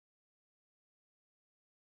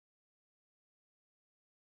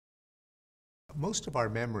Most of our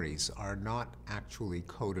memories are not actually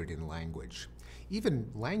coded in language. Even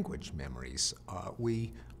language memories,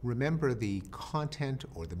 we remember the content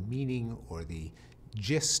or the meaning or the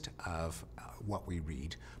gist of what we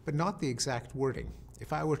read, but not the exact wording.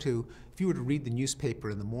 If you were to read the newspaper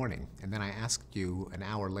in the morning and then I asked you an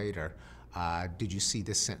hour later, did you see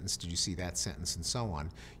this sentence, did you see that sentence, and so on,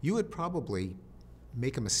 you would probably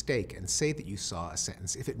make a mistake and say that you saw a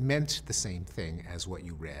sentence if it meant the same thing as what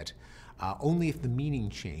you read. Only if the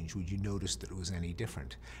meaning changed would you notice that it was any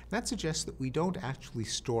different. That suggests that we don't actually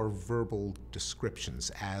store verbal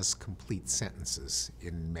descriptions as complete sentences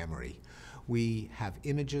in memory. We have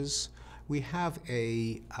images, we have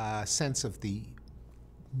a sense of the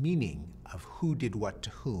meaning of who did what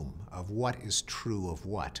to whom, of what is true of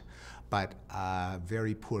what, but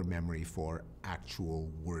very poor memory for actual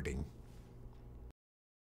wording.